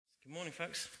Morning,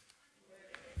 folks.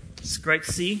 It's great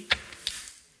to see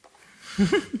you.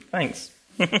 Thanks.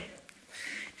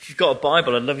 If you've got a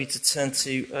Bible, I'd love you to turn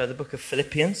to the book of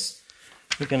Philippians.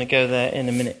 We're going to go there in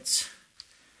a minute.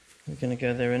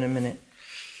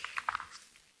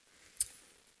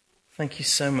 Thank you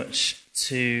so much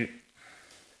to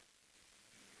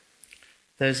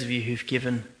those of you who've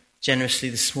given generously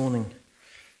this morning.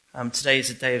 Today is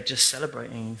a day of just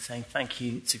celebrating and saying thank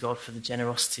you to God for the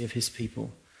generosity of his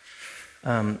people.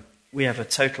 We have a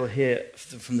total here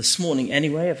from this morning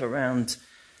anyway of around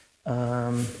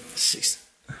Pardon?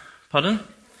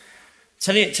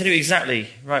 Tell you exactly.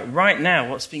 Right now,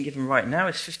 what's been given right now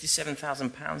is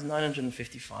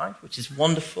 £57,955, which is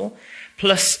wonderful,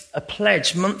 plus a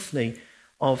pledge monthly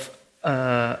of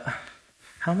how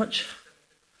much?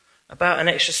 About an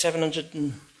extra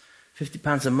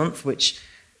 £750 a month, which,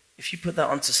 if you put that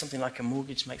onto something like a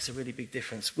mortgage, makes a really big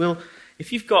difference.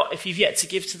 If you've yet to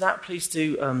give to that, please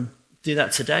do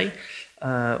that today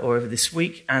or over this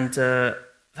week, and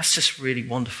that's just really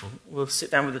wonderful. We'll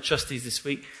sit down with the trustees this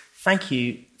week. Thank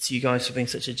you to you guys for being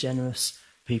such a generous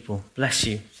people. Bless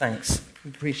you. Thanks.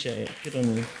 Appreciate it. Good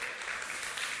on you.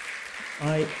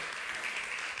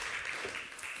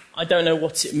 I don't know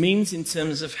what it means in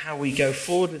terms of how we go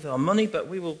forward with our money, but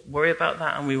we will worry about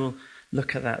that and we will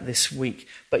look at that this week.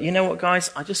 But you know what,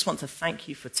 guys? I just want to thank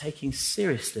you for taking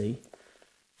seriously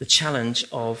the challenge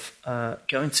of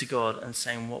going to God and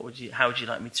saying, how would you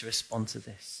like me to respond to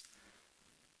this?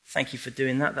 Thank you for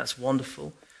doing that. That's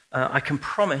wonderful. I can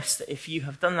promise that if you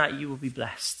have done that, you will be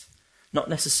blessed. Not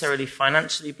necessarily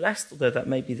financially blessed, although that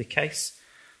may be the case,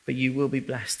 but you will be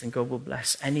blessed and God will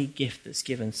bless any gift that's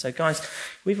given. So guys,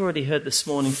 we've already heard this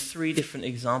morning 3 different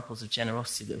examples of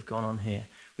generosity that have gone on here.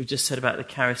 We've just heard about the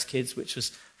Caris Kids, which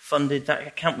was funded. That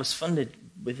account was funded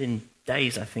within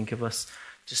days, I think, of us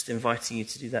just inviting you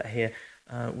to do that here.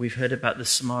 We've heard about the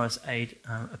Samara's Aid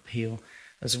appeal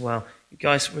as well.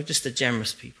 Guys, we're just a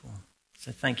generous people.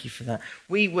 So thank you for that.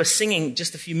 We were singing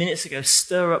just a few minutes ago,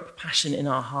 stir up passion in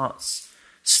our hearts.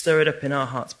 Stir it up in our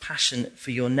hearts. Passion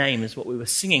for your name is what we were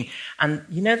singing. And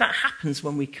you know that happens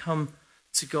when we come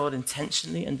to God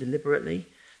intentionally and deliberately.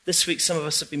 This week, some of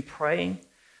us have been praying.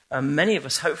 Many of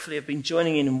us, hopefully, have been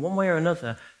joining in one way or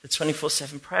another, the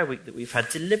 24/7 prayer week that we've had,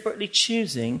 deliberately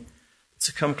choosing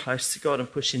to come close to God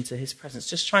and push into his presence,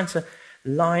 just trying to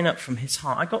line up from his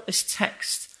heart. I got this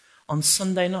text on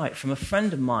Sunday night from a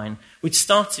friend of mine. We'd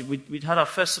had our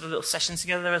first sort of little session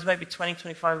together. There was maybe 20,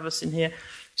 25 of us in here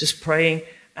just praying.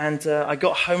 And I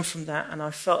got home from that and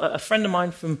I felt a friend of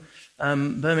mine from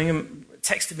Birmingham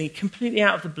texted me completely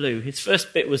out of the blue. His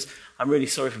first bit was, I'm really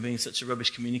sorry for being such a rubbish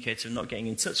communicator and not getting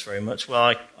in touch very much.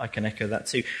 Well, I can echo that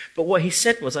too. But what he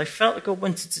said was, I felt that God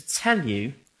wanted to tell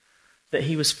you that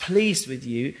he was pleased with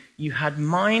you. You had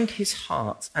mined his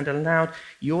heart and allowed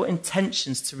your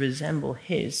intentions to resemble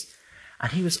his.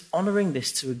 And he was honouring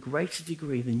this to a greater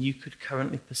degree than you could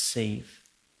currently perceive.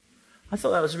 I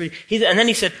thought that was really... And then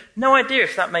he said, no idea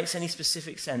if that makes any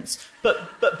specific sense,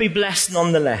 but be blessed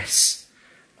nonetheless.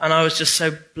 And I was just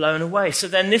so blown away. So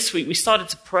then this week we started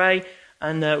to pray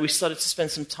and we started to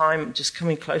spend some time just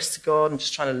coming close to God and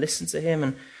just trying to listen to him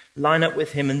and line up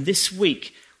with him. And this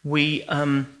week we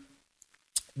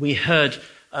heard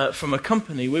from a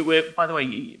company. We're, by the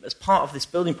way, as part of this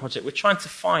building project, we're trying to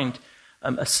find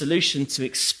a solution to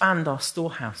expand our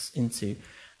storehouse into.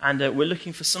 And we're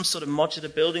looking for some sort of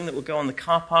modular building that will go on the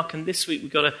car park. And this week we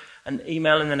got an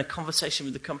email and then a conversation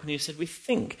with the company who said, we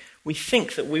think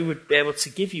that we would be able to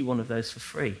give you one of those for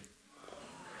free.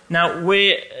 Now,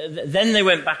 then they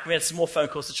went back and we had some more phone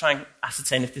calls to try and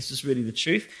ascertain if this was really the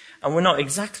truth. And we're not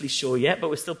exactly sure yet, but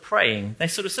we're still praying. They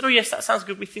sort of said, oh yes, that sounds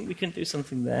good. We think we can do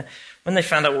something there. When they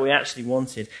found out what we actually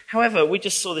wanted. However, we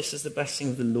just saw this as the blessing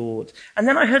of the Lord. And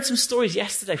then I heard some stories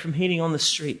yesterday from Healing on the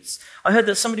Streets. I heard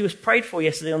that somebody was prayed for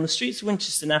yesterday on the streets of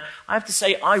Winchester. Now, I have to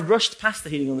say, I rushed past the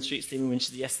Healing on the Streets team in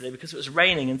Winchester yesterday because it was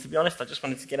raining. And to be honest, I just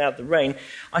wanted to get out of the rain.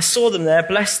 I saw them there,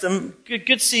 blessed them. Good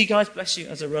to see you guys. Bless you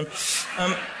as I run.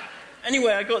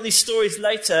 Anyway, I got these stories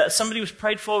later. Somebody was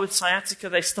prayed for with sciatica.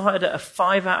 They started at a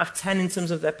 5 out of 10 in terms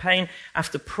of their pain.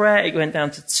 After prayer, it went down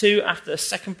to 2. After a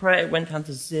second prayer, it went down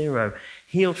to 0.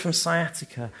 Healed from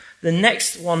sciatica. The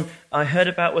next one I heard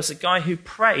about was a guy who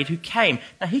prayed, who came.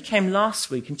 Now, he came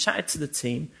last week and chatted to the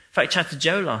team. In fact, chatted to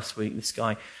Joe last week, this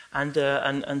guy, and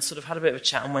sort of had a bit of a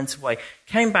chat and went away.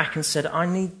 Came back and said, I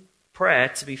need prayer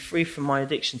to be free from my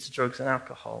addiction to drugs and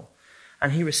alcohol.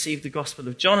 And he received the Gospel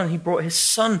of John, and he brought his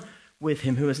son with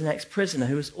him, who was an ex-prisoner,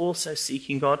 who was also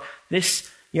seeking God. This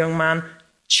young man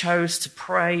chose to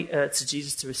pray to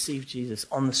Jesus, to receive Jesus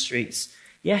on the streets.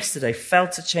 Yesterday,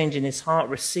 felt a change in his heart,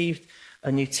 received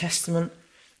a New Testament,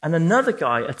 And another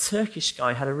guy, a Turkish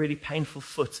guy, had a really painful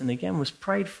foot and again was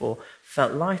prayed for,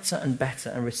 felt lighter and better,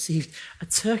 and received a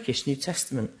Turkish New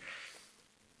Testament.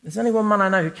 There's only one man I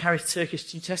know who carries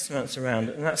Turkish New Testaments around,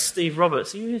 and that's Steve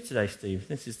Roberts. Are you here today, Steve?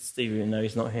 This is Steve, even though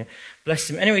he's not here. Bless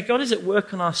him. Anyway, God is at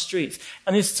work on our streets.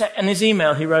 And his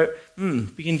email, he wrote,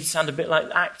 beginning to sound a bit like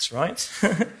Acts, right?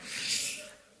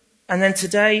 And then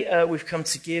today we've come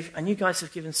to give, and you guys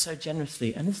have given so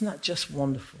generously. And isn't that just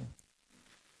wonderful?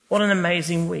 What an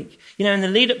amazing week. You know, in the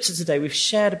lead up to today, we've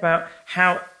shared about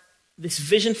how this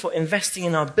vision for investing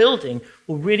in our building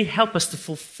will really help us to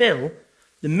fulfill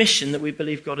the mission that we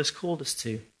believe God has called us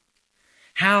to.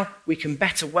 How we can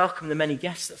better welcome the many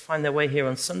guests that find their way here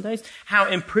on Sundays. How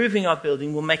improving our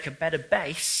building will make a better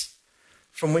base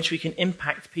from which we can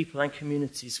impact people and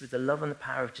communities with the love and the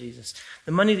power of Jesus.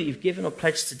 The money that you've given or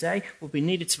pledged today will be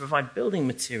needed to provide building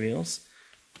materials.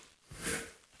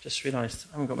 Just realised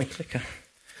I haven't got my clicker.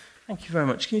 Thank you very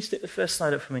much. Can you stick the first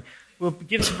slide up for me? We'll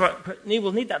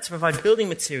need that to provide building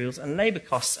materials and labour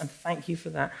costs, and thank you for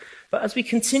that. But as we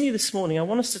continue this morning, I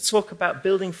want us to talk about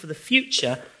building for the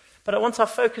future, but I want our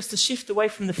focus to shift away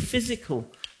from the physical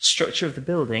structure of the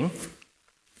building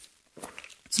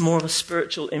to more of a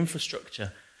spiritual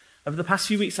infrastructure. Over the past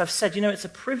few weeks, I've said, it's a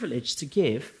privilege to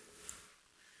give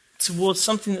towards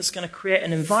something that's going to create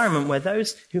an environment where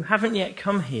those who haven't yet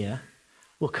come here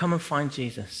will come and find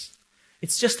Jesus.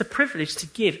 It's just a privilege to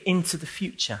give into the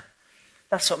future.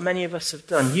 That's what many of us have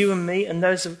done, you and me, and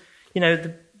those of,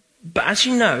 but as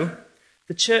you know,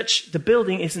 the church, the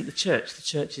building isn't the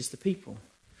church is the people.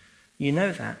 You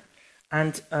know that.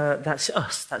 And that's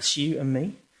us, that's you and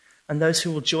me, and those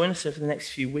who will join us over the next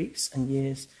few weeks and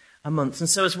years and months. And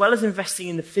so as well as investing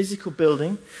in the physical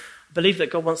building, I believe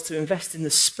that God wants to invest in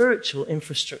the spiritual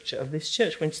infrastructure of this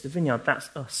church. Winchester Vineyard, that's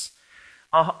us.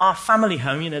 Our family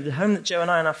home, the home that Joe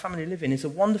and I and our family live in, is a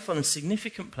wonderful and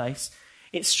significant place.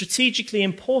 It's strategically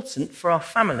important for our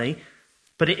family,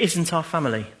 but it isn't our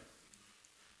family.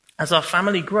 As our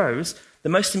family grows, the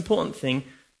most important thing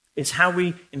is how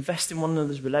we invest in one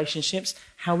another's relationships,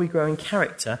 how we grow in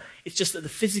character. It's just that the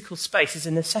physical space is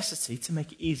a necessity to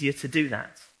make it easier to do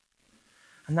that.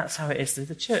 And that's how it is with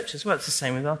the church as well. It's the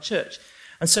same with our church.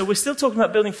 And so we're still talking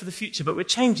about building for the future, but we're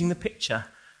changing the picture.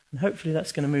 And hopefully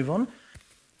that's going to move on.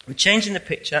 We're changing the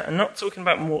picture and not talking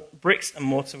about more bricks and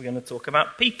mortar. We're going to talk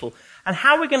about people. And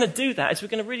how we're going to do that is we're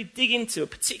going to really dig into a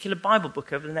particular Bible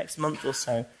book over the next month or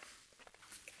so.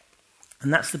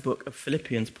 And that's the book of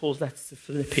Philippians, Paul's letter to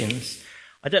Philippians.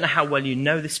 I don't know how well you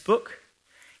know this book.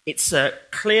 It's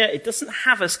clear. It doesn't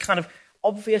have as kind of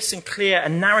obvious and clear a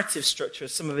narrative structure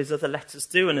as some of his other letters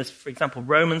do, and as, for example,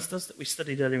 Romans does that we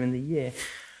studied earlier in the year.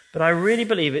 But I really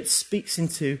believe it speaks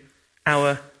into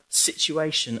our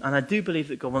situation, and I do believe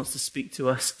that God wants to speak to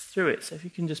us through it. So if you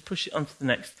can just push it on to the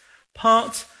next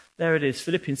part. There it is,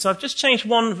 Philippians. So I've just changed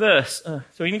one verse.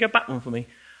 So you can go back one for me.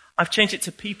 I've changed it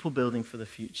to people building for the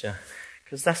future,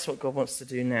 because that's what God wants to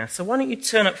do now. So why don't you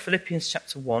turn up Philippians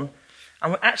chapter 1,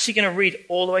 and we're actually going to read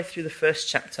all the way through the first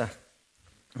chapter.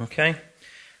 Okay?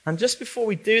 And just before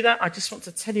we do that, I just want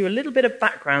to tell you a little bit of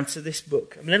background to this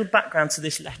book, a little background to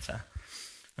this letter.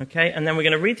 Okay, and then we're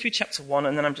going to read through chapter 1,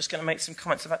 and then I'm just going to make some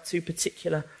comments about two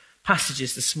particular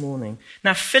passages this morning.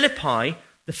 Now, Philippi,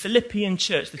 the Philippian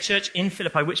church, the church in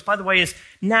Philippi, which, by the way, is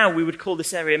now we would call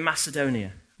this area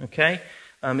Macedonia. Okay,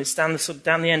 it's down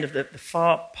the end of the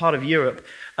far part of Europe.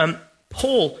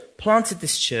 Paul planted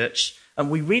this church,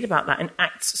 and we read about that in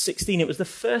Acts 16. It was the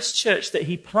first church that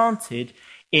he planted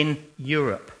in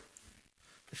Europe.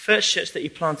 The first church that he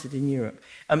planted in Europe.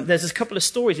 There's a couple of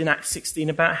stories in Acts 16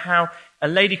 about how a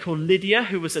lady called Lydia,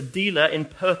 who was a dealer in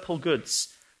purple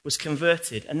goods, was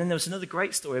converted. And then there was another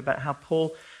great story about how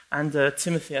Paul and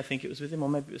Timothy, I think it was with him, or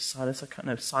maybe it was Silas, I can't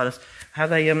know, Silas, how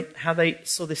they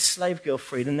saw this slave girl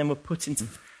freed and then were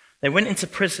they went into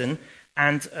prison,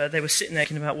 and they were sitting there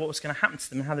thinking about what was going to happen to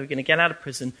them and how they were going to get out of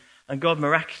prison, and God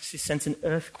miraculously sent an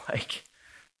earthquake.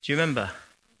 Do you remember?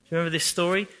 Do you remember this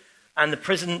story? And the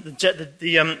prison,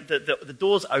 the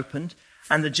doors opened,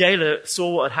 and the jailer saw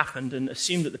what had happened and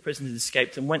assumed that the prisoner had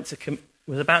escaped and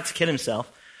was about to kill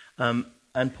himself. And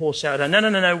Paul shouted,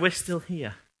 "No, we're still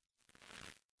here."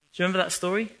 Do you remember that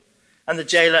story? And the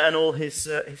jailer and all his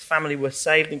family were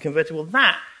saved and converted.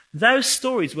 Well, those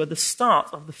stories were the start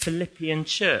of the Philippian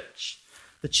church,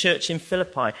 the church in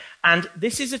Philippi. And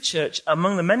this is a church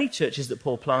among the many churches that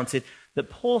Paul planted that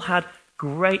Paul had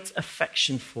great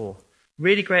affection for.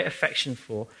 Really great affection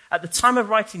for. At the time of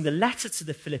writing the letter to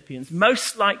the Philippians,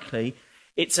 most likely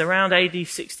it's around AD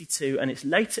 62, and it's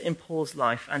later in Paul's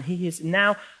life, and he is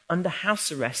now under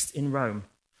house arrest in Rome.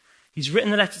 He's written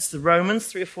the letter to the Romans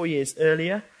 3 or 4 years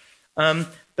earlier,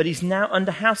 But he's now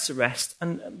under house arrest,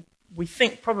 and we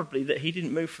think probably that he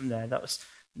didn't move from there.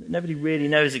 Nobody really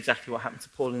knows exactly what happened to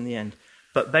Paul in the end.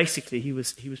 But basically, he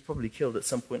was probably killed at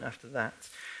some point after that.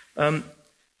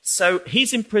 So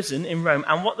he's in prison in Rome,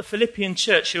 and what the Philippian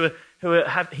church,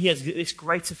 he has this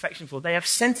great affection for, they have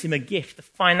sent him a gift, a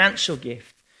financial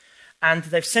gift. And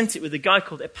they've sent it with a guy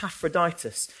called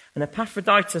Epaphroditus. And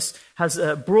Epaphroditus has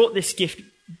brought this gift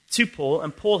to Paul,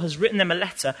 and Paul has written them a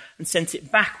letter and sent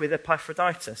it back with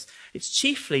Epaphroditus. It's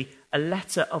chiefly a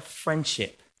letter of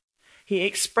friendship. He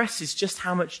expresses just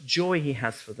how much joy he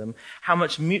has for them, how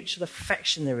much mutual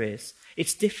affection there is.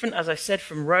 It's different, as I said,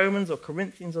 from Romans or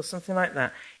Corinthians or something like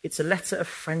that. It's a letter of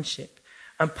friendship.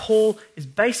 And Paul is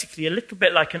basically a little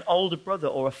bit like an older brother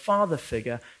or a father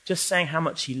figure, just saying how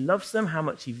much he loves them, how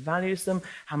much he values them,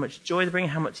 how much joy they bring,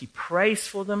 how much he prays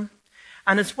for them.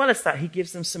 And as well as that, he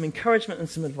gives them some encouragement and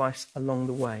some advice along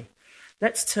the way.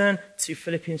 Let's turn to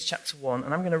Philippians chapter 1,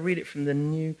 and I'm going to read it from the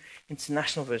New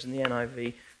International Version, the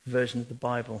NIV version of the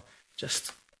Bible.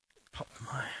 Just pop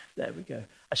there we go.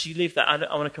 Actually, leave that.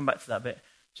 I want to come back to that bit.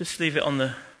 Just leave it on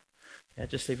there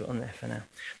for now.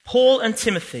 Paul and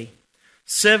Timothy,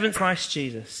 servants of Christ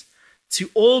Jesus, to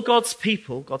all God's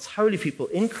people, God's holy people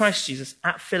in Christ Jesus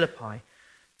at Philippi,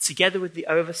 together with the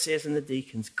overseers and the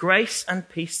deacons, grace and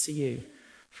peace to you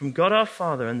from God our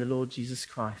Father and the Lord Jesus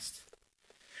Christ.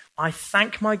 I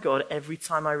thank my God every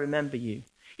time I remember you.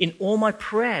 In all my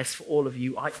prayers for all of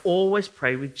you, I always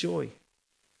pray with joy,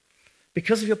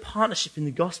 because of your partnership in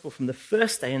the gospel from the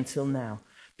first day until now,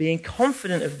 being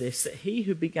confident of this, that he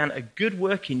who began a good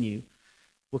work in you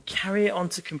will carry it on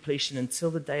to completion until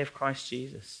the day of Christ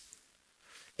Jesus.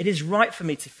 It is right for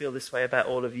me to feel this way about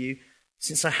all of you,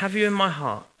 since I have you in my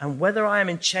heart, and whether I am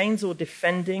in chains or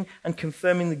defending and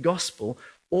confirming the gospel,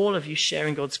 all of you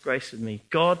sharing God's grace with me.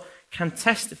 God can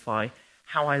testify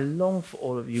how I long for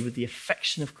all of you with the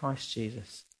affection of Christ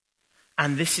Jesus.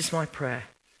 And this is my prayer,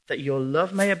 that your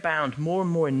love may abound more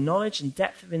and more in knowledge and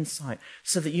depth of insight,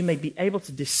 so that you may be able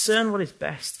to discern what is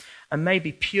best and may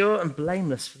be pure and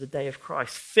blameless for the day of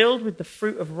Christ, filled with the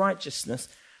fruit of righteousness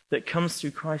that comes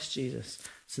through Christ Jesus,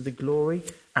 to the glory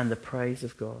and the praise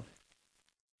of God.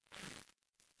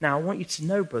 Now, I want you to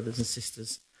know, brothers and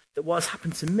sisters, that what has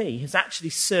happened to me has actually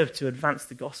served to advance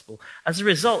the gospel. As a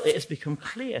result, it has become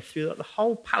clear throughout the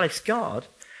whole palace guard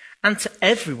and to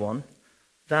everyone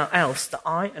else that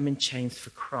I am in chains for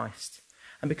Christ.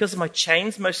 And because of my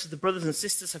chains, most of the brothers and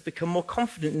sisters have become more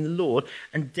confident in the Lord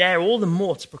and dare all the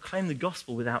more to proclaim the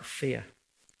gospel without fear.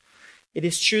 It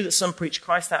is true that some preach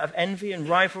Christ out of envy and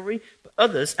rivalry, but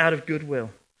others out of goodwill.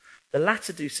 The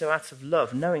latter do so out of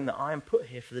love, knowing that I am put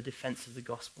here for the defense of the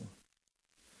gospel.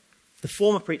 The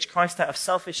former preach Christ out of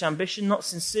selfish ambition, not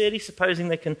sincerely, supposing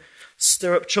they can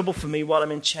stir up trouble for me while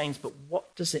I'm in chains. But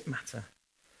what does it matter?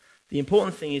 The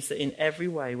important thing is that in every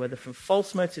way, whether from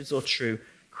false motives or true,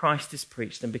 Christ is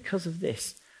preached. And because of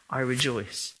this, I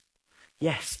rejoice.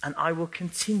 Yes, and I will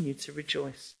continue to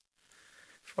rejoice.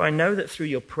 For I know that through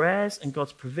your prayers and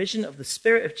God's provision of the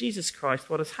Spirit of Jesus Christ,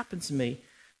 what has happened to me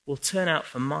will turn out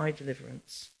for my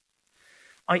deliverance.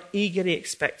 I eagerly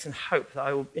expect and hope that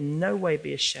I will in no way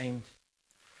be ashamed,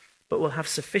 but will have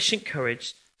sufficient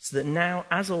courage so that now,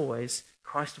 as always,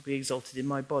 Christ will be exalted in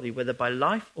my body, whether by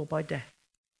life or by death.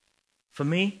 For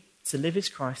me, to live is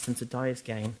Christ and to die is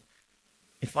gain.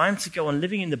 If I am to go on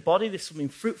living in the body, this will mean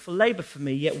fruitful labor for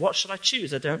me, yet what shall I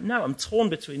choose? I don't know. I'm torn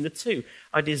between the two.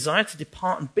 I desire to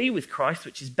depart and be with Christ,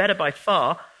 which is better by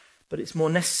far, but it's more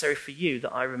necessary for you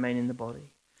that I remain in the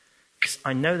body. Because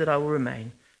I know that I will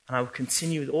remain, and I will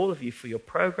continue with all of you for your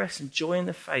progress and joy in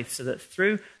the faith, so that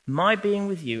through my being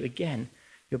with you, again,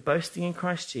 your boasting in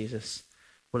Christ Jesus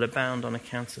will abound on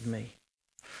account of me.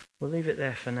 We'll leave it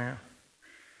there for now.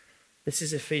 This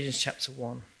is Ephesians chapter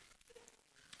 1.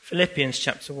 Philippians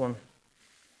chapter 1.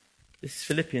 This is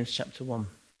Philippians chapter 1.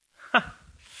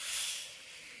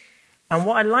 And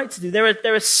what I'd like to do,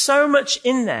 there is so much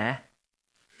in there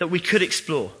that we could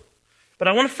explore. But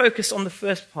I want to focus on the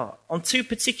first part, on two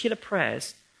particular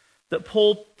prayers that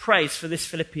Paul prays for this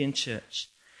Philippian church.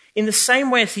 In the same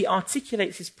way as he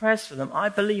articulates his prayers for them, I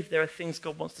believe there are things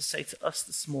God wants to say to us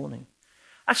this morning.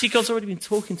 Actually, God's already been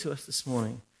talking to us this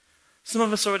morning. Some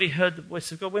of us already heard the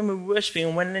voice of God when we were worshiping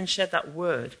and when Lynn shared that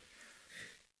word.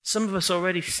 Some of us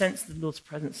already sensed the Lord's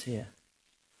presence here.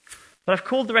 But I've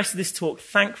called the rest of this talk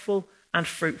Thankful and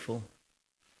Fruitful.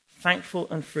 Thankful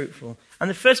and fruitful. And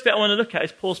the first bit I want to look at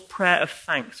is Paul's prayer of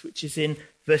thanks, which is in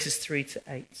verses 3 to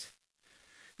 8.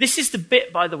 This is the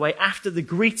bit, by the way, after the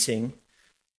greeting,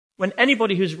 when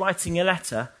anybody who's writing a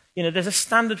letter, there's a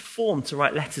standard form to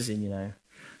write letters in,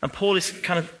 And Paul is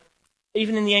kind of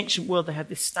Even in the ancient world, they had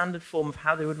this standard form of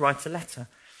how they would write a letter.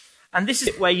 And this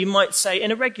is where you might say,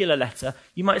 in a regular letter,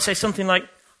 you might say something like,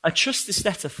 I trust this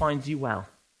letter finds you well.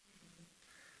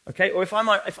 Okay? Or if I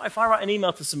write an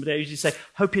email to somebody, I usually say,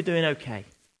 hope you're doing okay.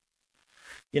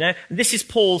 This is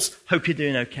Paul's hope you're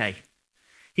doing okay.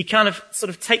 He kind of sort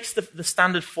of takes the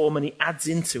standard form and he adds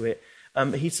into it.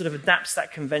 He sort of adapts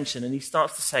that convention and he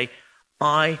starts to say,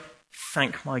 I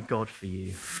thank my God for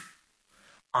you.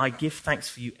 I give thanks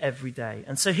for you every day.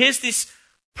 And so here's this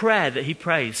prayer that he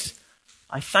prays.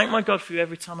 I thank my God for you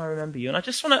every time I remember you. And I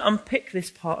just want to unpick this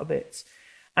part a bit.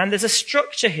 And there's a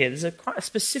structure here. There's quite a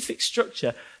specific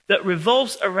structure that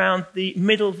revolves around the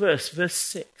middle verse, verse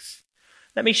 6.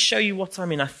 Let me show you what I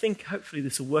mean. I think hopefully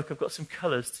this will work. I've got some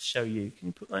colours to show you. Can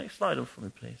you put that slide on for me,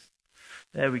 please?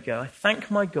 There we go. I thank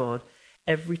my God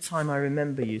every time I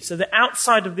remember you. So the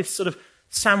outside of this sort of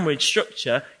sandwich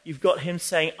structure, you've got him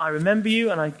saying, I remember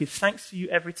you and I give thanks for you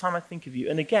every time I think of you.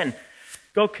 And again,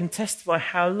 God can testify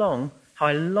how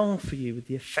I long for you with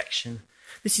the affection.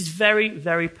 This is very,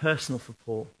 very personal for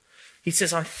Paul. He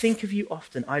says, I think of you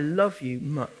often. I love you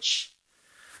much.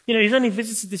 He's only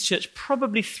visited this church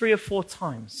probably 3 or 4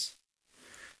 times.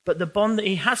 But the bond that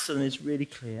he has for them is really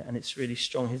clear and it's really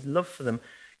strong. His love for them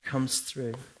comes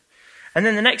through. And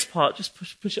then the next part, just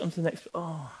push it on to the next.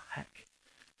 Oh, heck.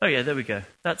 Oh, yeah, there we go.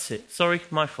 That's it. Sorry,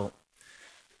 my fault.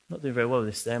 Not doing very well with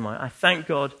this there, am I? I thank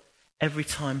God every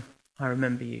time I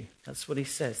remember you. That's what he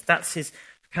says. That's his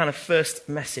kind of first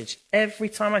message. Every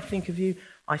time I think of you,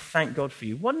 I thank God for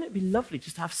you. Wouldn't it be lovely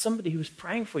just to have somebody who was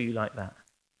praying for you like that?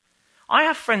 I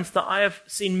have friends that I have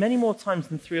seen many more times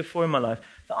than 3 or 4 in my life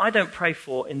that I don't pray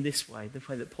for in this way, the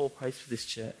way that Paul prays for this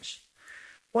church.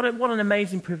 What an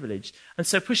amazing privilege. And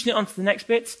so pushing it on to the next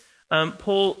bit,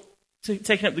 Paul,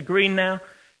 taking up the green now,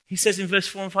 he says in verse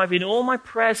 4 and 5, in all my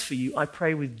prayers for you, I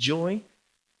pray with joy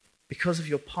because of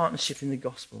your partnership in the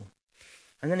gospel.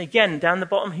 And then again, down the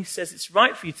bottom, he says, it's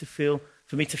right for me to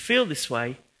feel this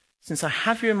way, since I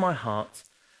have you in my heart,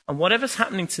 and whatever's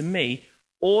happening to me,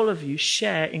 all of you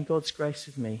share in God's grace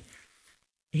with me.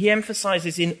 He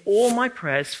emphasizes in all my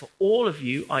prayers for all of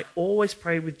you, I always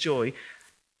pray with joy.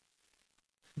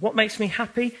 What makes me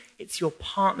happy? It's your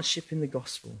partnership in the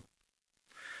gospel.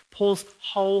 Paul's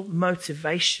whole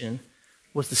motivation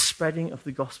was the spreading of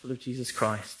the gospel of Jesus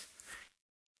Christ.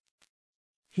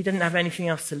 He didn't have anything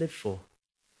else to live for.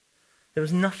 There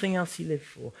was nothing else he lived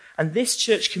for. And this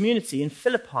church community in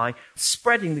Philippi,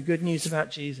 spreading the good news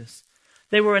about Jesus.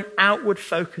 They were an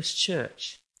outward-focused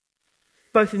church.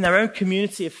 Both in their own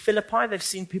community of Philippi, they've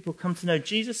seen people come to know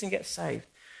Jesus and get saved.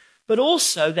 But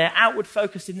also they're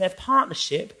outward-focused in their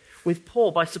partnership with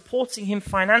Paul by supporting him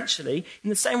financially in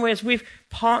the same way as we've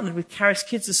partnered with Caris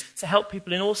Kids to help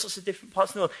people in all sorts of different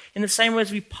parts of the world. In the same way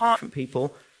as we partner with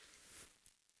people,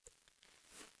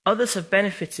 others have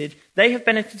benefited. They have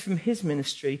benefited from his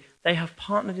ministry. They have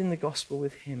partnered in the gospel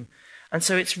with him. And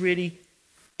so it's really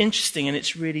interesting and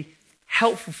it's really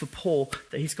helpful for Paul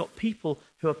that he's got people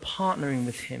who are partnering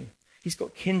with him. He's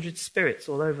got kindred spirits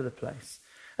all over the place.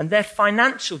 And their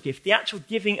financial gift, the actual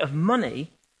giving of money,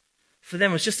 for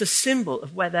them was just a symbol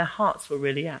of where their hearts were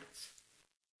really at.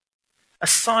 A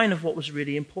sign of what was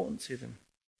really important to them.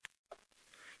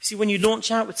 You see, when you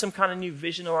launch out with some kind of new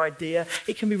vision or idea,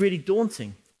 it can be really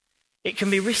daunting. It can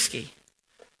be risky.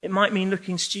 It might mean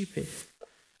looking stupid.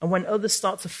 And when others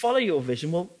start to follow your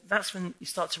vision, well, that's when you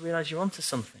start to realize you're onto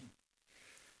something.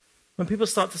 When people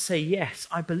start to say, yes,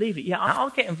 I believe it. Yeah, I'll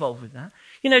get involved with that.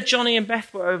 Johnny and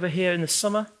Beth were over here in the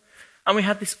summer, and we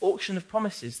had this auction of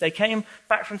promises. They came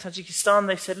back from Tajikistan.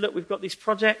 They said, look, we've got these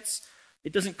projects.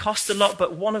 It doesn't cost a lot,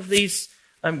 but one of these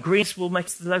greens will make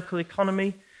it to the local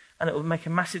economy, and it will make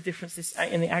a massive difference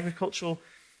in the agricultural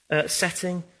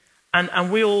setting.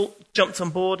 And we all jumped on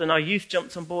board, and our youth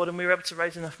jumped on board, and we were able to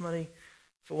raise enough money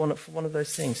for one of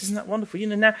those things. Isn't that wonderful?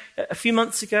 Now, a few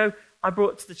months ago, I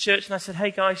brought it to the church, and I said, hey,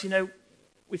 guys,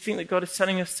 we think that God is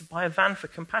telling us to buy a van for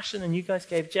compassion, and you guys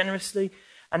gave generously,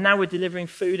 and now we're delivering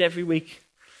food every week,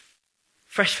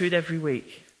 fresh food every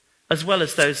week, as well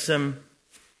as those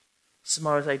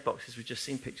Samara's Aid boxes we've just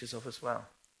seen pictures of as well.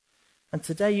 And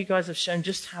today you guys have shown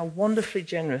just how wonderfully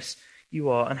generous you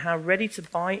are and how ready to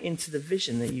buy into the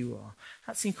vision that you are.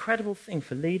 That's an incredible thing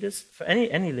for leaders, for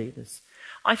any leaders.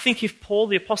 I think if Paul,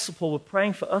 the Apostle Paul, were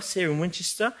praying for us here in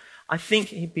Winchester, I think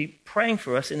he'd be praying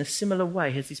for us in a similar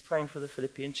way as he's praying for the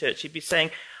Philippian church. He'd be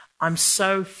saying, I'm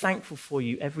so thankful for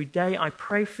you. Every day I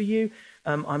pray for you.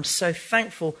 I'm so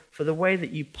thankful for the way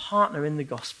that you partner in the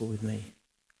gospel with me.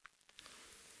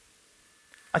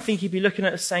 I think he'd be looking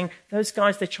at us saying, those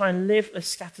guys, they try and live as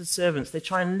scattered servants. They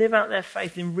try and live out their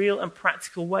faith in real and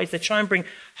practical ways. They try and bring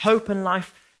hope and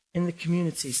life in the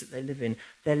communities that they live in.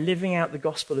 They're living out the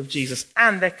gospel of Jesus,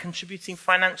 and they're contributing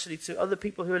financially to other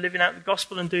people who are living out the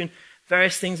gospel and doing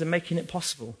various things and making it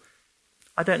possible.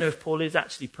 I don't know if Paul is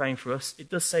actually praying for us. It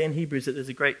does say in Hebrews that there's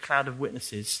a great cloud of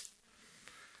witnesses.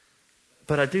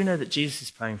 But I do know that Jesus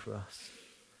is praying for us.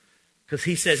 Because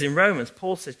he says in Romans,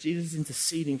 Paul says Jesus is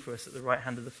interceding for us at the right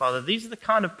hand of the Father. These are the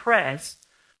kind of prayers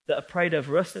that are prayed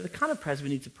over us. They're the kind of prayers we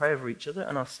need to pray over each other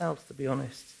and ourselves, to be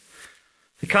honest.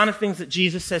 The kind of things that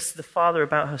Jesus says to the Father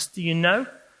about us. Do you know?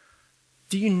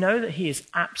 Do you know that he is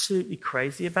absolutely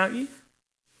crazy about you?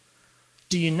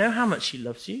 Do you know how much he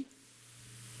loves you?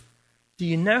 Do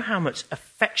you know how much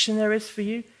affection there is for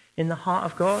you in the heart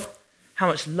of God? How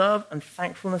much love and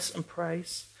thankfulness and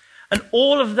praise? And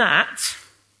all of that,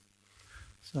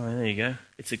 sorry, there you go.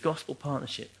 It's a gospel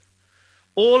partnership.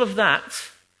 All of that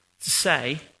to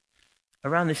say,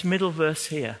 around this middle verse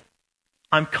here,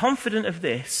 I'm confident of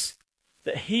this,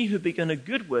 that he who begun a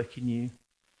good work in you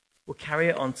will carry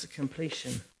it on to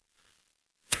completion.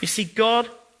 You see, God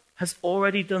has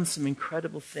already done some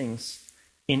incredible things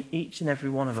in each and every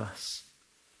one of us.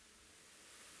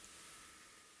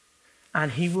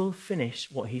 And he will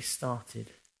finish what he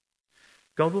started.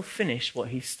 God will finish what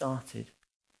he started.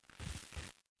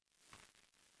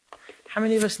 How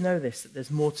many of us know this, that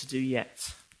there's more to do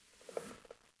yet?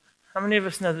 How many of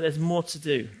us know that there's more to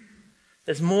do?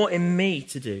 There's more in me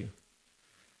to do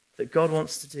that God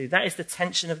wants to do. That is the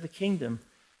tension of the kingdom.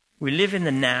 We live in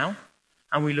the now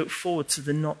and we look forward to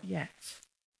the not yet.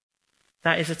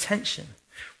 That is a tension.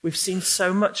 We've seen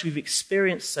so much. We've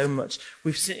experienced so much.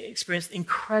 We've experienced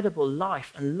incredible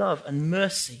life and love and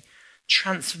mercy,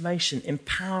 transformation,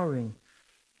 empowering,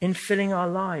 infilling our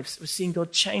lives. We've seen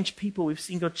God change people. We've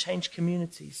seen God change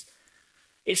communities.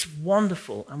 It's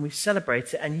wonderful and we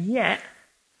celebrate it, and yet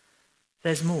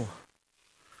there's more.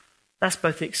 That's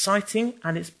both exciting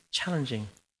and it's challenging.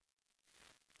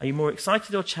 Are you more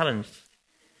excited or challenged?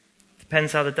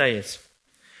 Depends how the day is.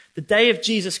 The day of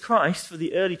Jesus Christ for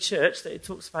the early church that it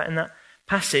talks about in that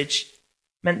passage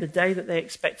meant the day that they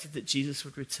expected that Jesus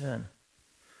would return.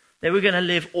 They were going to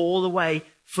live all the way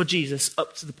for Jesus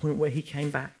up to the point where he came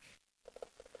back.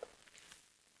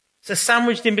 So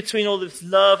sandwiched in between all this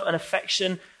love and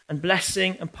affection and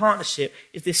blessing and partnership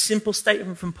is this simple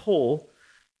statement from Paul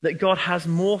that God has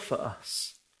more for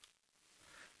us.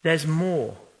 There's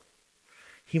more.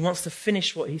 He wants to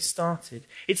finish what he started.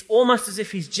 It's almost as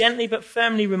if he's gently but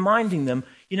firmly reminding them,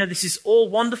 you know, this is all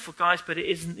wonderful, guys, but it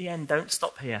isn't the end. Don't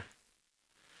stop here.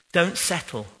 Don't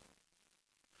settle.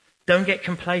 Don't get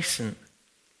complacent.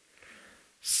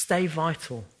 Stay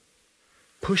vital.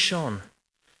 Push on.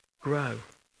 Grow.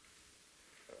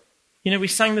 You know, we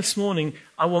sang this morning,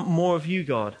 I want more of you,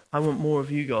 God. I want more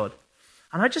of you, God.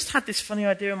 And I just had this funny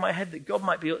idea in my head that God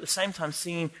might be at the same time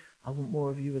singing, I want more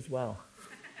of you as well.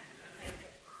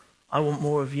 I want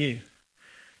more of you.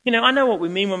 You know, I know what we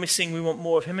mean when we sing we want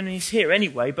more of him, and he's here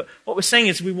anyway, but what we're saying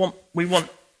is we want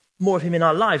more of him in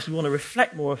our lives. We want to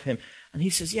reflect more of him. And he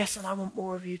says, yes, and I want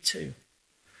more of you too.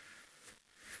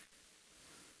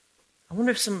 I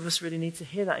wonder if some of us really need to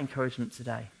hear that encouragement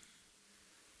today.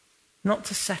 Not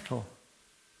to settle.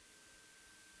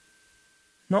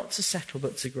 Not to settle,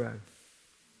 but to grow.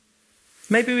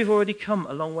 Maybe we've already come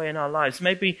a long way in our lives.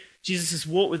 Maybe Jesus has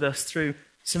walked with us through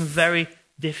some very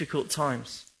difficult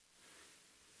times.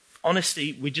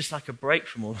 Honestly, we just like a break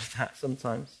from all of that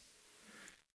sometimes.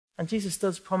 And Jesus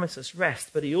does promise us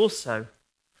rest, but he also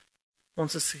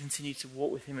wants us to continue to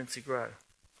walk with him and to grow.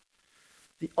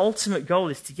 The ultimate goal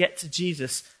is to get to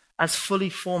Jesus as fully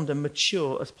formed and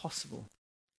mature as possible.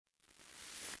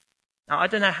 Now, I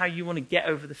don't know how you want to get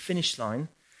over the finish line,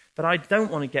 but I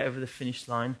don't want to get over the finish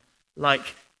line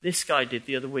like this guy did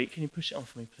the other week. Can you push it on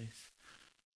for me, please?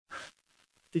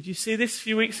 Did you see this a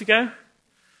few weeks ago?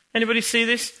 Anybody see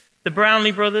this? The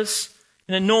Brownlee brothers,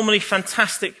 normally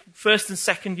fantastic, first and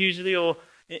second usually, or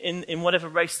in whatever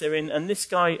race they're in. And this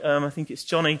guy, I think it's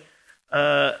Johnny,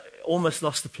 almost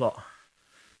lost the plot.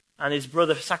 And his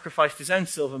brother sacrificed his own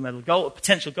silver medal,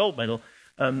 potential gold medal,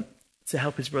 to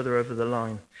help his brother over the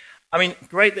line. I mean,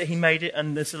 great that he made it,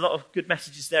 and there's a lot of good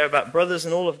messages there about brothers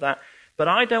and all of that. But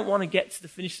I don't want to get to the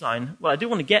finish line. Well, I do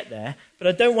want to get there, but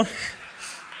I don't want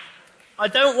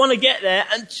to get there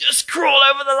and just crawl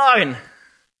over the line.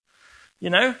 You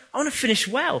know, I want to finish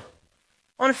well.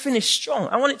 I want to finish strong.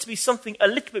 I want it to be something a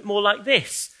little bit more like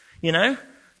this, you know.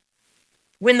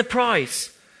 Win the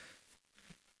prize.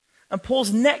 And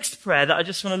Paul's next prayer that I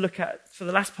just want to look at for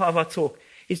the last part of our talk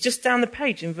is just down the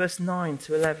page in verse 9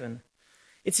 to 11.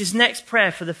 It's his next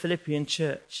prayer for the Philippian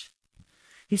church.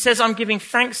 He says, I'm giving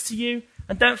thanks to you.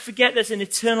 And don't forget there's an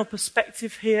eternal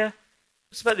perspective here.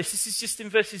 It's about this. This is just in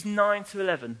verses 9 to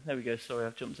 11. There we go. Sorry,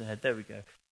 I've jumped ahead. There we go.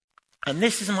 And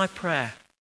this is my prayer,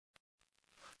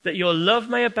 that your love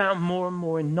may abound more and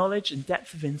more in knowledge and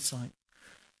depth of insight,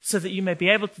 so that you may be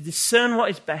able to discern what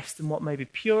is best and what may be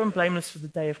pure and blameless for the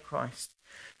day of Christ,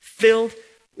 filled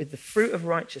with the fruit of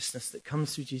righteousness that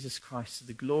comes through Jesus Christ to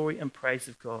the glory and praise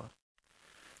of God.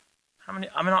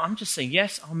 I'm just saying,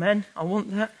 yes, amen, I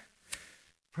want that.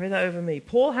 Pray that over me.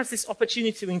 Paul has this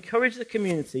opportunity to encourage the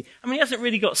community. He hasn't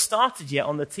really got started yet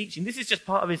on the teaching. This is just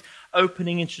part of his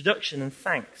opening introduction and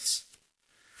thanks.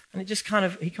 And it just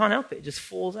he can't help it. It just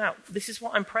falls out. This is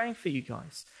what I'm praying for you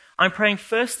guys. I'm praying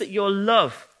first that your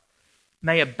love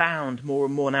may abound more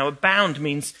and more. Now, abound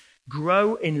means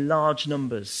grow in large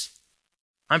numbers.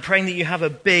 I'm praying that you have a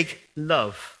big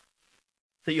love,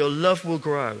 that your love will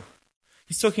grow.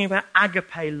 He's talking about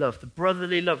agape love, the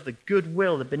brotherly love, the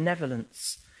goodwill, the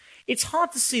benevolence. It's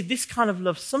hard to see this kind of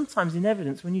love sometimes in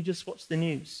evidence when you just watch the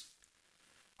news.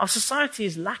 Our society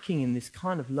is lacking in this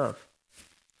kind of love.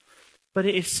 But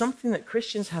it is something that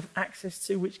Christians have access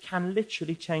to which can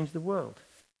literally change the world.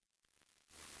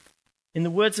 In the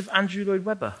words of Andrew Lloyd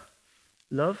Webber,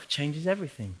 love changes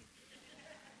everything.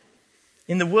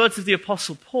 In the words of the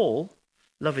Apostle Paul,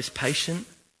 love is patient,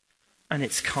 and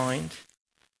it's kind,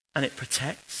 and it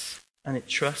protects, and it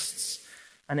trusts,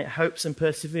 and it hopes and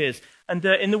perseveres. And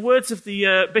in the words of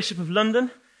the Bishop of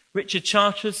London, Richard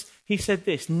Chartres, he said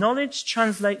this: knowledge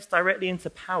translates directly into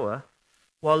power,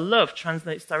 while love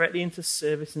translates directly into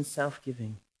service and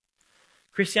self-giving.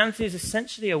 Christianity is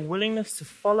essentially a willingness to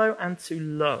follow and to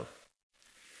love.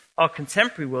 Our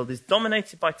contemporary world is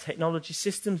dominated by technology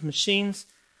systems, machines,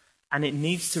 and it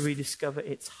needs to rediscover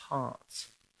its heart.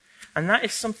 And that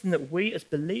is something that we as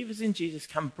believers in Jesus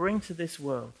can bring to this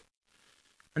world.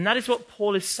 And that is what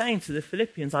Paul is saying to the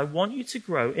Philippians. I want you to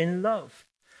grow in love.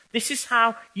 This is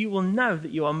how you will know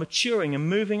that you are maturing and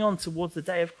moving on towards the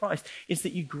day of Christ, is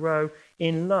that you grow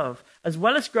in love. As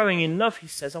well as growing in love, he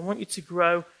says, I want you to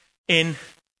grow in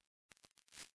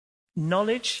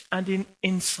knowledge and in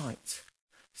insight,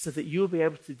 so that you'll be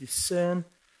able to discern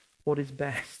what is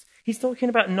best. He's talking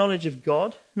about knowledge of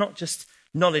God, not just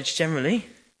knowledge generally.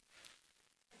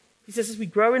 He says as we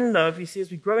grow in love, you see,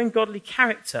 as we grow in godly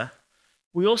character,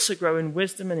 we also grow in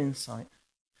wisdom and insight.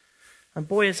 And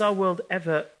boy, is our world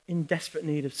ever in desperate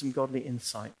need of some godly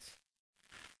insight.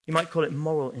 You might call it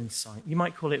moral insight. You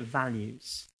might call it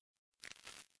values.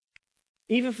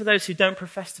 Even for those who don't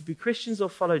profess to be Christians or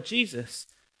follow Jesus,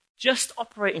 just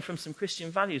operating from some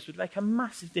Christian values would make a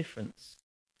massive difference.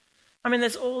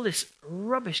 There's all this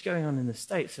rubbish going on in the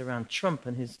States around Trump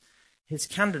and his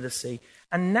candidacy.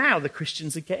 And now the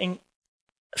Christians are getting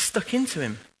stuck into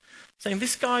him, saying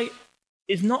this guy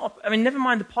is not, never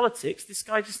mind the politics, this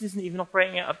guy just isn't even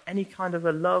operating out of any kind of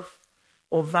a love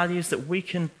or values that we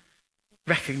can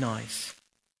recognize.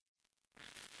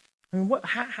 What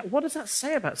does that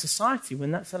say about society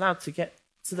when that's allowed to get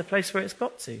to the place where it's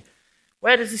got to?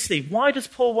 Where does this lead? Why does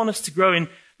Paul want us to grow in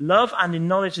love and in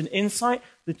knowledge and insight?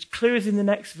 The clue is in the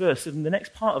next verse, in the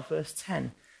next part of verse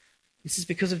 10. This is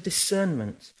because of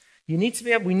discernment. We need to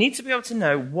be able to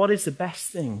know what is the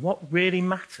best thing, what really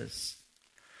matters.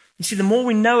 You see, the more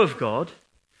we know of God,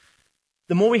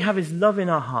 the more we have his love in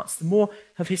our hearts, the more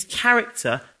of his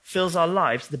character fills our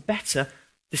lives, the better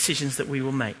decisions that we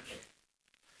will make.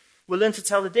 We'll learn to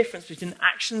tell the difference between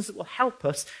actions that will help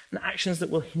us and actions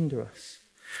that will hinder us.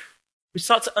 We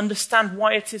start to understand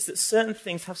why it is that certain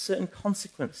things have certain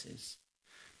consequences.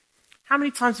 How many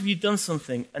times have you done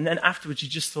something and then afterwards you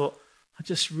just thought, I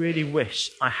just really wish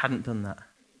I hadn't done that?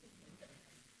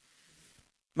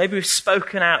 Maybe we've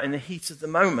spoken out in the heat of the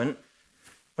moment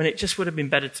when it just would have been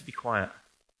better to be quiet.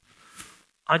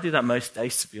 I do that most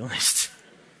days, to be honest.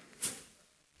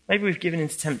 Maybe we've given in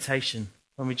to temptation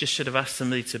when we just should have asked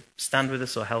somebody to stand with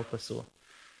us or help us or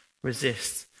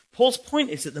resist. Paul's point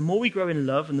is that the more we grow in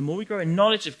love and the more we grow in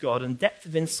knowledge of God and depth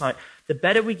of insight, the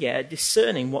better we get at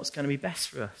discerning what's going to be best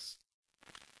for us.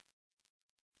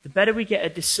 The better we get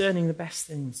at discerning the best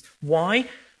things. Why?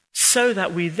 So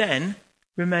that we then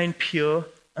remain pure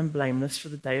and blameless for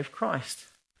the day of Christ.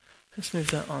 Let's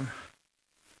move that on.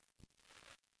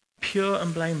 Pure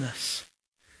and blameless.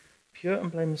 Pure and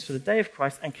blameless for the day of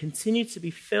Christ, and continue to be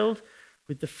filled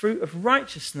with the fruit of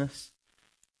righteousness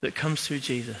that comes through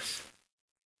Jesus.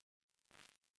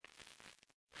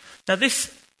 Now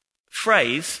this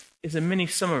phrase is a mini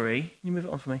summary. Can you move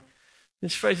it on for me?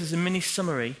 This phrase is a mini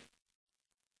summary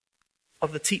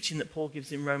of the teaching that Paul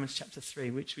gives in Romans chapter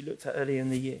 3, which we looked at earlier in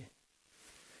the year.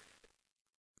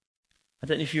 I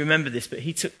don't know if you remember this, but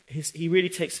he really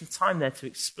takes some time there to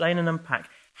explain and unpack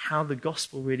how the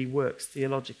gospel really works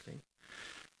theologically.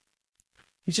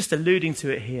 He's just alluding to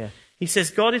it here. He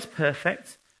says God is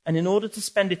perfect, and in order to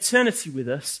spend eternity with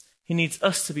us, he needs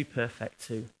us to be perfect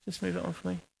too. Just move it on for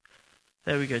me.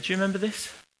 There we go. Do you remember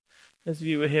this? Those of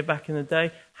you who were here back in the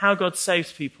day. How God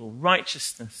saves people.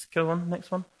 Righteousness. Go on,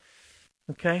 next one.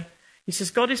 Okay. He says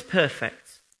God is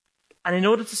perfect, and in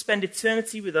order to spend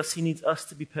eternity with us, he needs us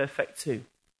to be perfect too.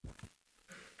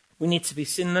 We need to be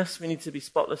sinless, we need to be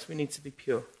spotless, we need to be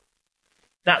pure.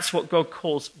 That's what God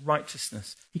calls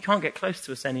righteousness. He can't get close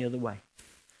to us any other way.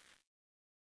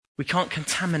 We can't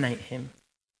contaminate him.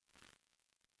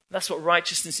 That's what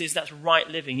righteousness is. That's right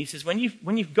living. He says, when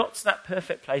you've got to that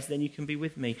perfect place, then you can be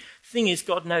with me. Thing is,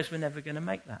 God knows we're never going to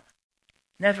make that.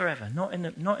 Never, ever. Not in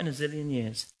a zillion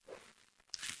years.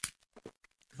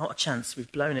 Not a chance.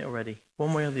 We've blown it already.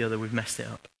 One way or the other, we've messed it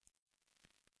up.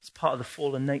 It's part of the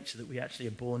fallen nature that we actually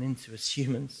are born into as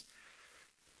humans.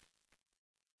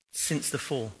 Since the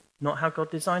fall. Not how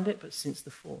God designed it, but since the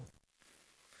fall.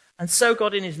 And so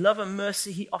God, in his love and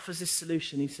mercy, he offers this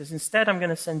solution. He says, instead, I'm going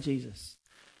to send Jesus.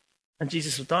 And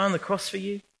Jesus will die on the cross for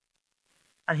you,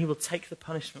 and he will take the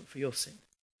punishment for your sin.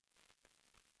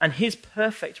 And his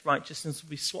perfect righteousness will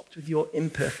be swapped with your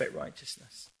imperfect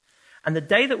righteousness. And the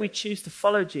day that we choose to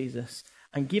follow Jesus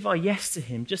and give our yes to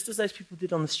him, just as those people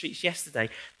did on the streets yesterday,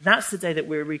 that's the day that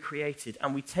we're recreated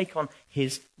and we take on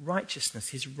his righteousness,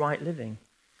 his right living.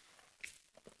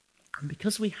 And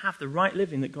because we have the right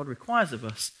living that God requires of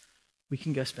us, we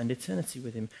can go spend eternity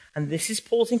with him. And this is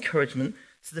Paul's encouragement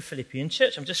to the Philippian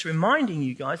church. I'm just reminding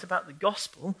you guys about the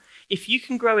gospel. If you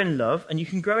can grow in love and you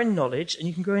can grow in knowledge and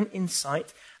you can grow in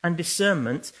insight and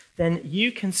discernment, then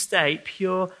you can stay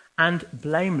pure and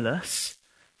blameless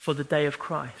for the day of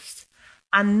Christ.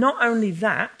 And not only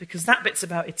that, because that bit's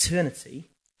about eternity,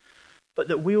 but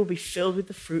that we will be filled with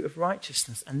the fruit of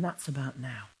righteousness, and that's about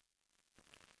now.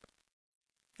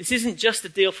 This isn't just a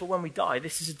deal for when we die,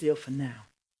 this is a deal for now.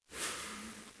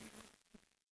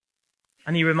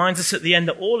 And he reminds us at the end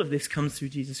that all of this comes through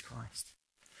Jesus Christ.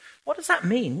 What does that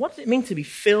mean? What does it mean to be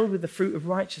filled with the fruit of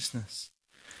righteousness?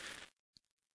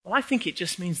 Well, I think it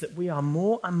just means that we are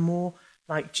more and more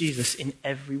like Jesus in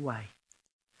every way.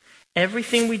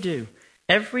 Everything we do,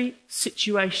 every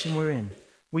situation we're in,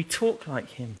 we talk like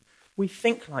him, we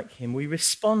think like him, we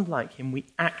respond like him, we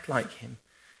act like him.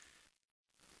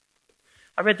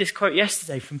 I read this quote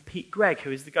yesterday from Pete Gregg,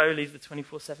 who is the guy who leads the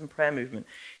 24/7 prayer movement.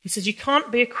 He says, you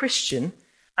can't be a Christian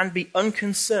and be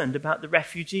unconcerned about the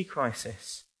refugee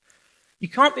crisis. You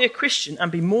can't be a Christian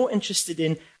and be more interested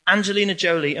in Angelina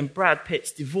Jolie and Brad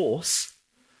Pitt's divorce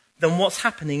than what's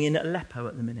happening in Aleppo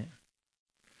at the minute.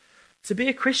 To be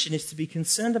a Christian is to be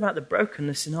concerned about the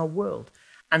brokenness in our world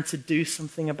and to do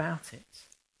something about it.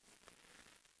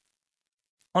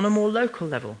 On a more local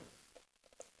level,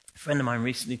 a friend of mine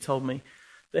recently told me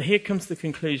that he had come to the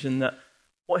conclusion that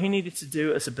what he needed to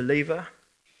do as a believer,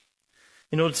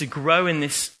 in order to grow in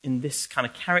this kind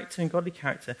of character and godly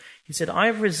character, he said, I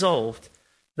have resolved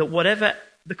that whatever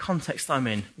the context I'm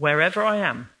in, wherever I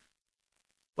am,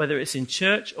 whether it's in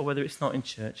church or whether it's not in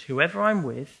church, whoever I'm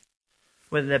with,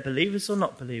 whether they're believers or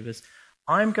not believers,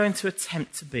 I'm going to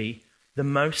attempt to be the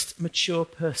most mature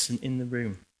person in the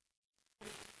room.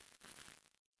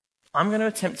 I'm going to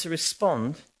attempt to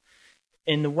respond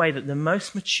in the way that the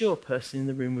most mature person in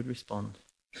the room would respond.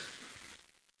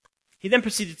 He then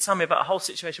proceeded to tell me about a whole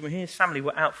situation where he and his family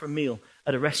were out for a meal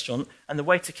at a restaurant, and the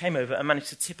waiter came over and managed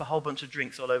to tip a whole bunch of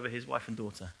drinks all over his wife and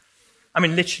daughter. I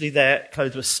mean, literally their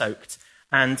clothes were soaked.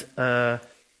 And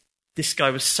this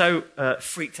guy was so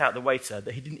freaked out, the waiter,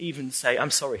 that he didn't even say,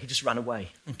 I'm sorry, he just ran away.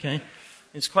 Okay,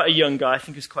 he was quite a young guy, I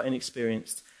think he was quite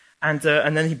inexperienced. And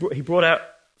then he brought out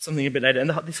something a bit later,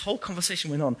 and this whole conversation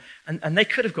went on, and they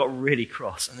could have got really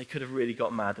cross, and they could have really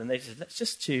got mad, and they said, let's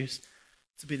just choose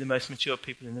to be the most mature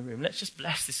people in the room. Let's just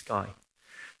bless this guy.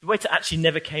 The waiter actually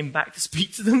never came back to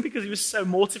speak to them because he was so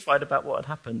mortified about what had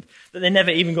happened that they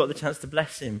never even got the chance to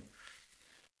bless him.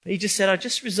 But he just said, I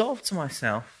just resolved to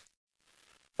myself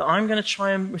that I'm going to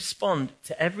try and respond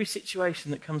to every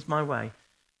situation that comes my way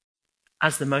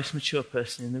as the most mature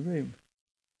person in the room.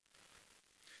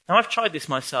 Now, I've tried this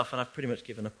myself, and I've pretty much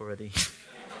given up already.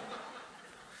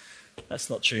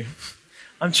 That's not true.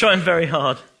 I'm trying very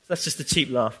hard. That's just a cheap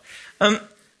laugh.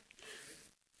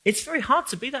 It's very hard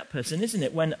to be that person, isn't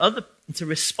it? To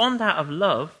respond out of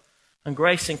love and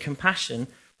grace and compassion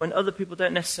when other people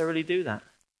don't necessarily do that.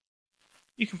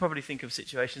 You can probably think of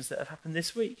situations that have happened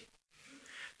this week.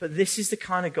 But this is the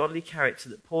kind of godly character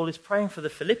that Paul is praying for the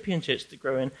Philippian church to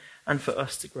grow in and for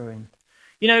us to grow in.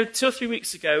 You know, 2 or 3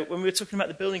 weeks ago, when we were talking about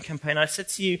the building campaign, I said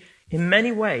to you, in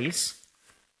many ways,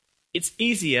 it's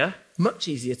easier, much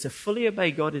easier, to fully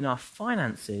obey God in our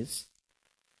finances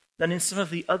than in some of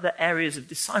the other areas of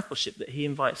discipleship that he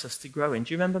invites us to grow in.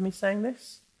 Do you remember me saying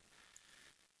this?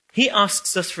 He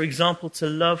asks us, for example, to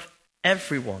love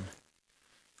everyone,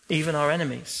 even our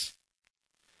enemies.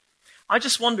 I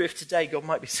just wonder if today God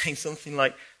might be saying something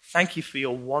like, thank you for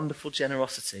your wonderful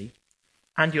generosity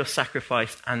and your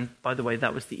sacrifice, and by the way,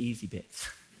 that was the easy bit.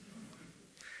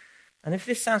 And if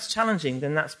this sounds challenging,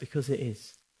 then that's because it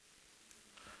is.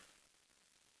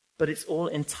 But it's all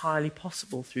entirely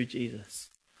possible through Jesus,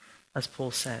 as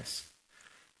Paul says.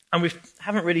 And we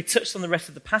haven't really touched on the rest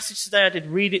of the passage today. I did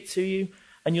read it to you,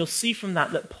 and you'll see from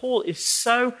that Paul is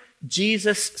so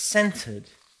Jesus-centered.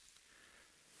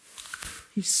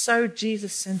 He's so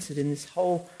Jesus-centered in this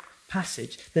whole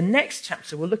passage. The next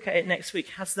chapter, we'll look at it next week,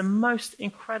 has the most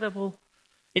incredible,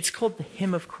 it's called the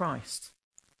Hymn of Christ.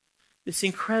 This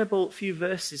incredible few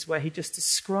verses where he just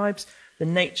describes the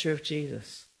nature of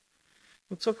Jesus.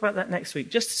 We'll talk about that next week.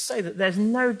 Just to say that there's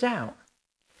no doubt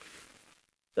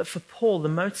that for Paul, the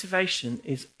motivation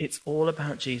is it's all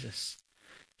about Jesus.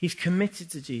 He's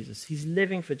committed to Jesus. He's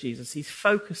living for Jesus. He's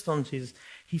focused on Jesus.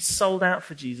 He's sold out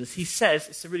for Jesus. He says,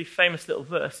 it's a really famous little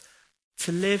verse,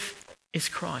 to live is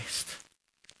Christ.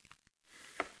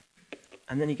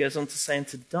 And then he goes on to say, and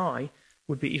to die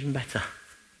would be even better.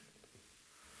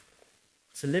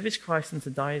 To live is Christ and to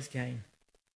die is gain.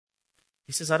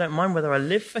 He says, I don't mind whether I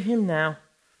live for him now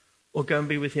or go and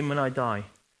be with him when I die.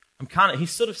 He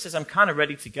sort of says, I'm kind of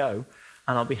ready to go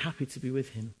and I'll be happy to be with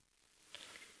him.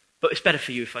 But it's better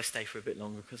for you if I stay for a bit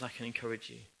longer because I can encourage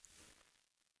you.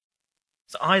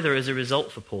 So either as a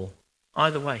result for Paul,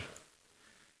 either way,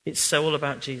 it's so all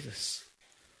about Jesus.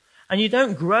 And you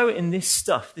don't grow in this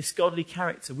stuff, this godly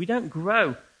character. We don't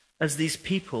grow as these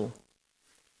people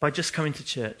by just coming to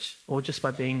church or just by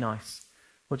being nice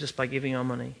or just by giving our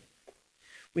money.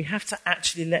 We have to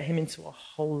actually let him into our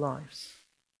whole lives.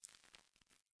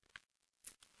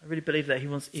 I really believe that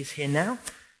he's here now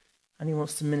and he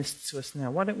wants to minister to us now.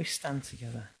 Why don't we stand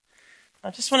together? I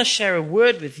just want to share a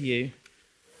word with you,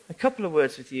 a couple of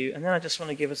words with you, and then I just want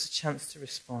to give us a chance to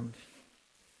respond.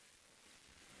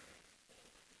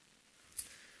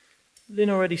 Lynn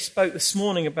already spoke this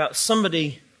morning about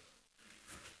somebody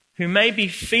who may be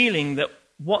feeling that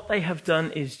what they have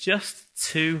done is just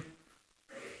too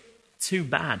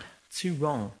bad, too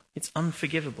wrong. It's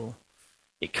unforgivable.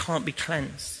 It can't be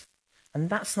cleansed. And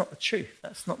that's not the truth.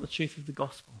 That's not the truth of the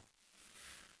gospel.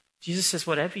 Jesus says,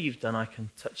 whatever you've done, I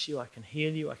can touch you, I can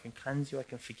heal you, I can cleanse you, I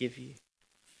can forgive you.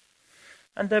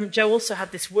 And Joe also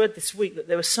had this word this week that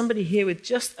there was somebody here with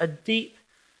just a deep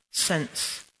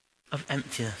sense of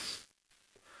emptiness.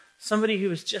 Somebody who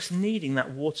was just needing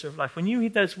that water of life. When you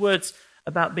read those words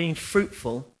about being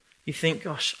fruitful, you think,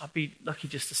 gosh, I'd be lucky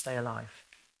just to stay alive.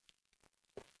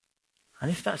 And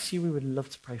if that's you, we would love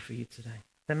to pray for you today.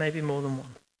 There may be more than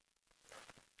one.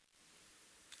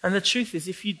 And the truth is,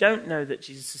 if you don't know that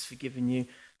Jesus has forgiven you,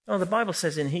 well, the Bible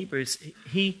says in Hebrews,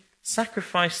 he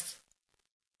sacrificed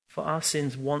for our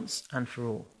sins once and for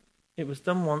all. It was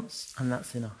done once, and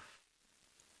that's enough.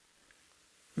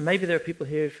 Maybe there are people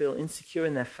here who feel insecure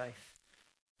in their faith.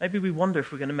 Maybe we wonder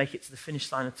if we're going to make it to the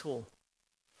finish line at all.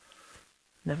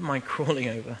 Never mind crawling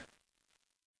over.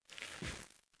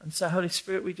 And so, Holy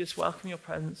Spirit, we just welcome your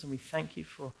presence and we thank you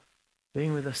for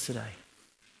being with us today.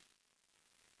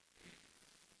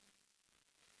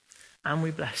 And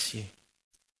we bless you.